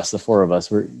 like for us, the four of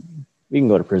us, we can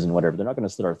go to prison, whatever. They're not going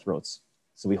to slit our throats.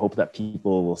 So we hope that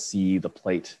people will see the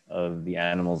plight of the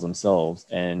animals themselves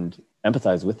and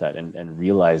empathize with that and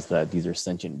realize that these are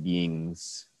sentient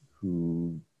beings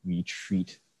who we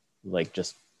treat like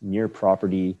just mere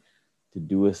property to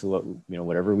do with what,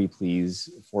 whatever we please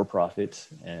for profit,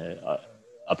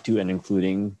 up to and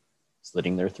including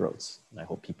slitting their throats. And I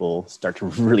hope people start to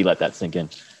really let that sink in.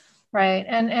 Right.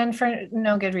 And for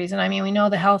no good reason. I mean, we know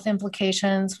the health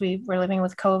implications. We're living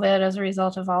with COVID as a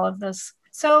result of all of this.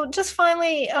 So just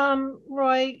finally,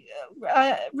 Roy,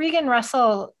 Regan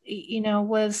Russell,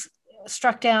 was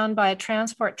struck down by a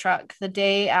transport truck the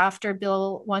day after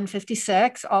Bill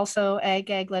 156, also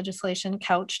ag legislation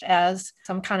couched as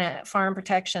some kind of farm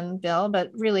protection bill, but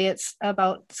really it's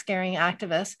about scaring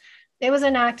activists. It was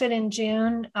enacted in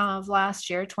June of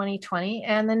last year, 2020.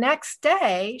 And the next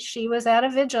day, she was at a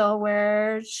vigil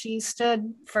where she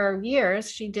stood for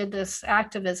years. She did this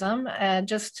activism,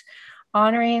 just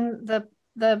honoring the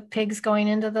pigs going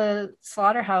into the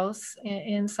slaughterhouse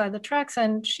inside the trucks.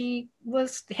 And she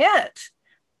was hit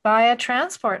by a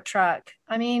transport truck.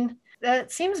 I mean,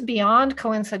 that seems beyond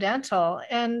coincidental.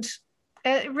 And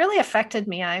it really affected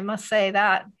me, I must say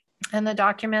that. And the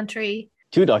documentary.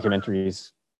 2 documentaries.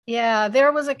 Yeah,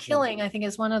 There Was a Killing, I think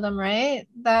is one of them, right?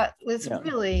 That was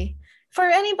really for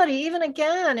anybody, even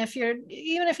if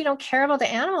you don't care about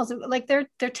the animals, like they're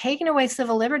taking away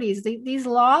civil liberties. These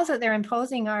laws that they're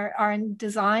imposing are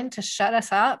designed to shut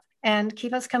us up and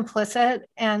keep us complicit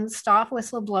and stop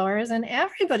whistleblowers, and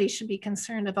everybody should be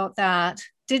concerned about that.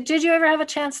 Did you ever have a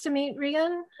chance to meet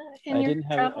Regan in your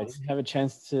travels? I didn't have a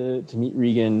chance to meet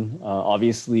Regan.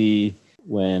 Obviously,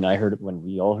 when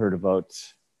we all heard about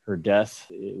her death,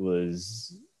 it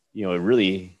was, it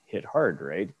really hit hard,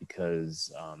 right?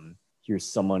 Because here's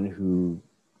someone who,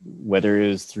 whether it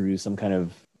was through some kind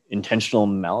of intentional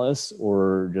malice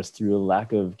or just through a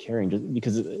lack of caring, just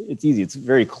because it's easy, it's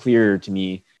very clear to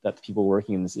me that the people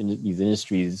working in these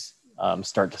industries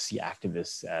start to see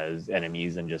activists as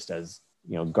enemies and just as,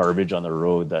 garbage on the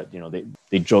road that,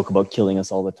 they joke about killing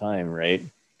us all the time, right?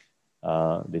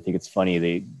 They think it's funny.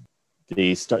 They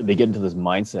get into this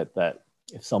mindset that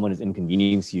if someone has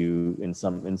inconvenienced you in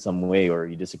some way or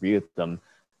you disagree with them,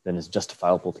 then it's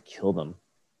justifiable to kill them.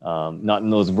 Not in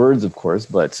those words, of course,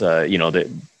 but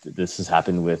this has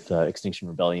happened with Extinction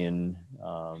Rebellion.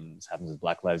 This happens with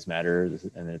Black Lives Matter,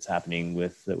 and it's happening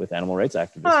with animal rights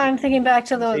activists. Oh, I'm thinking back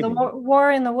to the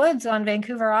war in the woods on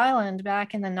Vancouver Island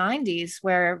back in the 90s,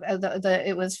 where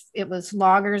it was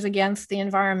loggers against the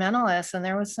environmentalists, and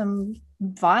there was some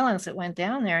violence that went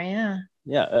down there. Yeah.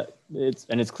 Yeah,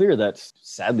 it's clear that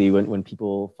sadly, when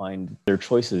people find their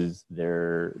choices,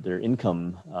 their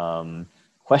income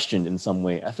questioned in some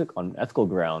way, on ethical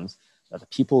grounds, that the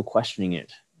people questioning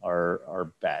it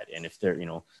are bad. And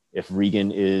if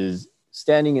Regan is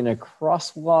standing in a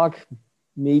crosswalk,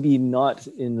 maybe not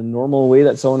in the normal way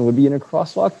that someone would be in a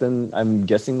crosswalk, then I'm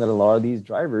guessing that a lot of these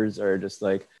drivers are just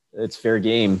like, it's fair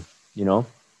game,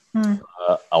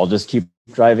 I'll just keep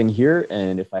driving here,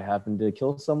 and if I happen to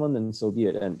kill someone, then so be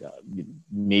it. And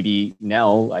maybe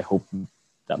now I hope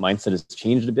that mindset has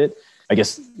changed a bit. I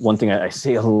guess one thing I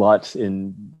say a lot because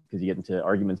you get into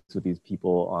arguments with these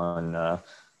people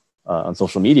on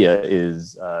social media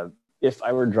is if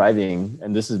I were driving,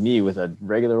 and this is me with a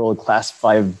regular old class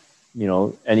 5,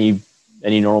 any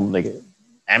normal, like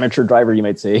amateur driver, you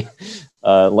might say,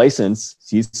 license,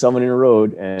 sees someone in a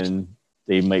road and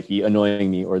they might be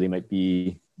annoying me, or they might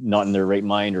be not in their right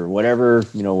mind, or whatever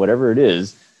it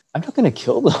is, I'm not going to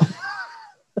kill them.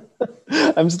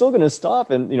 I'm still going to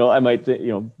stop. And, I might,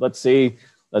 let's say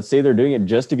they're doing it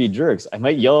just to be jerks. I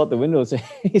might yell out the window and say,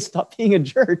 hey, stop being a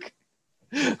jerk.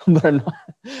 But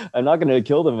I'm not going to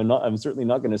kill them. I'm certainly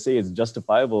not going to say it's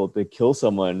justifiable to kill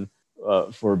someone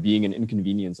for being an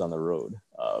inconvenience on the road.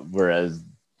 Whereas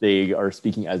they are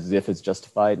speaking as if it's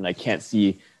justified. And I can't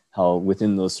see how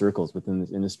within those circles, within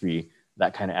this industry,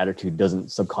 that kind of attitude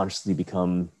doesn't subconsciously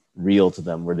become real to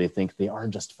them, where they think they are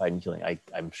justified in killing.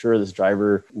 I'm sure this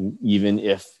driver, even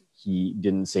if he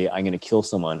didn't say, I'm going to kill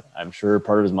someone, I'm sure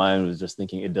part of his mind was just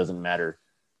thinking it doesn't matter.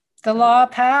 The law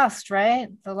passed, right?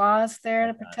 The law is there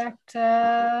to protect.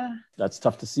 That's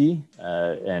tough to see.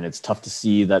 And it's tough to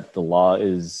see that the law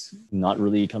is not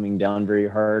really coming down very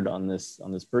hard on this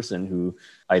person who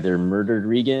either murdered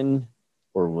Regan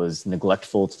or was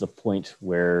neglectful to the point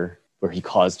where he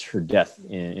caused her death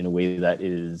in a way that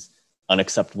is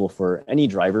unacceptable for any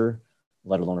driver,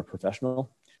 let alone a professional.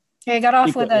 Yeah, he got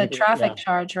off with a traffic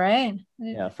charge, right?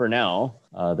 Yeah, for now.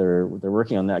 They're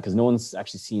working on that because no one's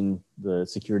actually seen the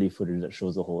security footage that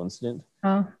shows the whole incident.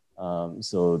 Oh.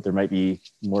 So there might be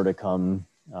more to come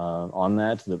on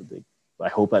that. I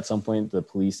hope at some point the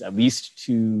police, at least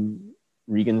to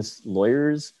Regan's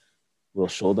lawyers, will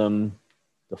show them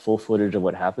the full footage of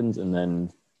what happens, and then,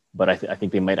 but I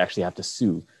think they might actually have to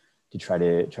sue try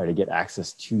to get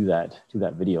access to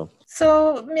that video.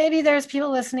 So maybe there's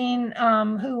people listening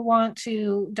who want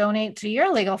to donate to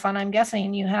your legal fund. I'm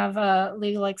guessing you have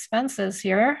legal expenses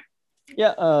here.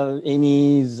 Yeah,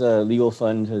 Amy's legal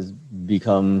fund has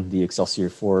become the Excelsior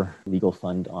 4 legal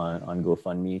fund on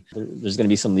GoFundMe. There's going to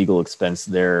be some legal expense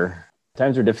there.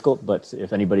 Times are difficult, but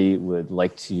if anybody would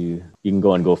like to, you can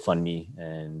go on GoFundMe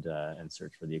and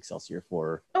search for the Excelsior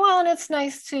 4. Well, and it's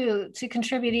nice to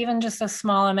contribute even just a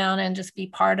small amount and just be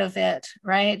part of it,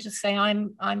 right? Just say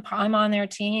I'm on their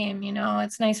team. You know,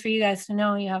 it's nice for you guys to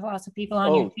know you have lots of people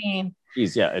on your team.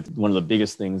 Geez, yeah, it's one of the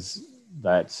biggest things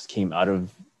that came out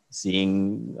of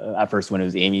seeing at first when it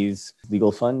was Amy's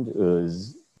legal fund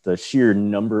was the sheer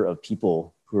number of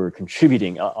people who are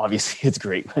contributing. Obviously, it's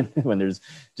great when there's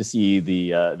to see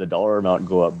the dollar amount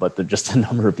go up, but just the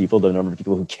number of people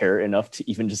who care enough to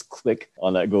even just click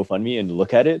on that GoFundMe and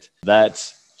look at it,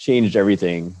 that changed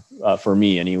everything for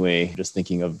me anyway. Just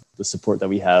thinking of the support that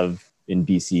we have in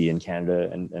BC and Canada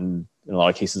and in a lot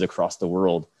of cases across the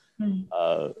world.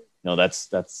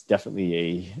 That's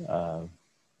definitely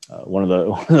one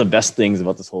of the best things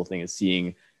about this whole thing is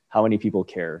seeing how many people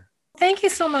care. Thank you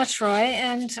so much, Roy.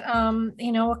 And,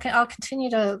 I'll continue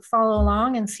to follow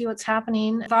along and see what's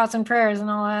happening, thoughts and prayers and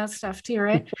all that stuff too,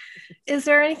 right? Is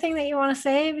there anything that you want to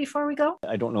say before we go?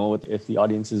 I don't know if the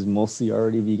audience is mostly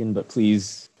already vegan, but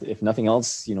please, if nothing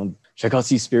else, check out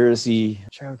Seaspiracy,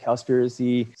 check out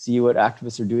Cowspiracy, see what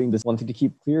activists are doing. This one thing to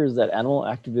keep clear is that animal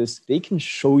activists, they can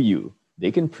show you,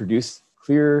 they can produce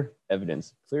clear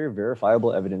evidence, clear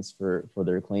verifiable evidence for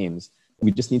their claims.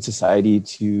 We just need society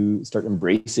to start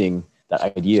embracing that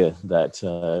idea that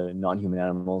non-human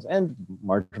animals and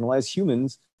marginalized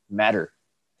humans matter,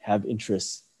 have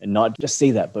interests, and not just say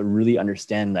that, but really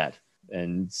understand that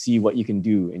and see what you can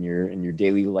do in your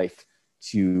daily life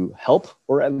to help,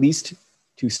 or at least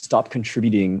to stop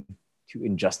contributing to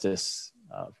injustice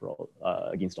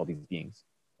against all these beings.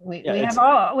 We have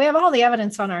all the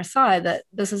evidence on our side that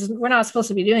we're not supposed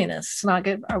to be doing this. It's not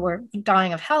good. We're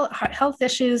dying of health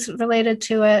issues related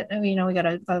to it. We got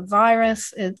a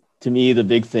virus. To me, the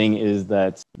big thing is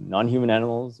that non-human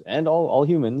animals and all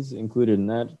humans included in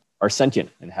that are sentient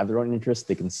and have their own interests.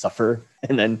 They can suffer.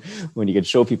 And then when you can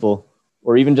show people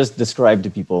or even just describe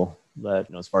to people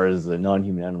that, as far as the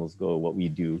non-human animals go, what we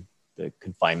do, the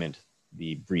confinement,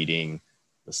 the breeding,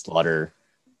 the slaughter,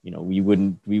 we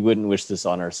wouldn't wish this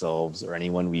on ourselves or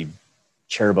anyone we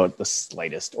care about the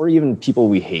slightest, or even people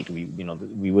we hate. We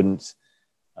wouldn't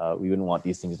want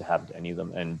these things to happen to any of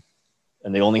them.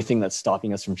 And the only thing that's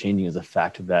stopping us from changing is the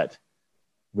fact that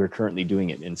we're currently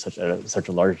doing it in such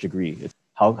a large degree.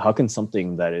 How can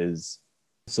something that is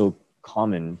so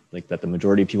common, like that the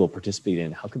majority of people participate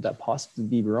in, how could that possibly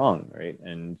be wrong, right?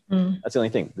 And that's the only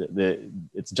thing.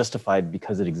 It's justified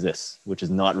because it exists, which is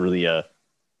not really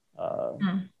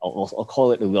I'll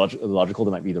call it illogical.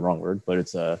 That might be the wrong word, but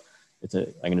I'm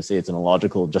going to say it's an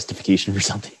illogical justification for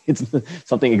something. It's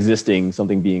something existing,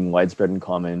 something being widespread and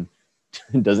common.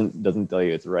 doesn't tell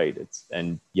you it's right.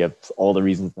 And you have all the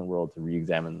reasons in the world to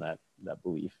re-examine that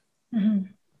belief. Mm-hmm.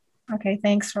 Okay,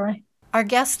 thanks, Roy. Our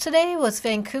guest today was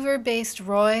Vancouver-based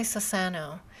Roy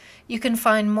Sassano. You can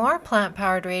find more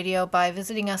Plant-Powered Radio by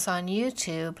visiting us on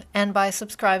YouTube and by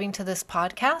subscribing to this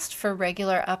podcast for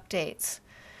regular updates.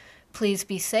 Please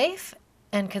be safe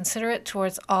and considerate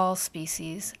towards all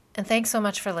species. And thanks so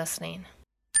much for listening.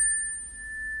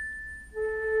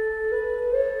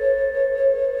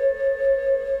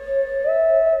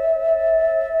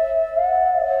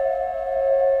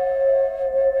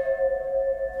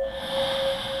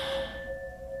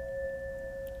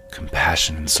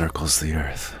 Compassion encircles the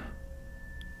earth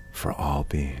for all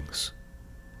beings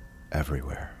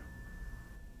everywhere.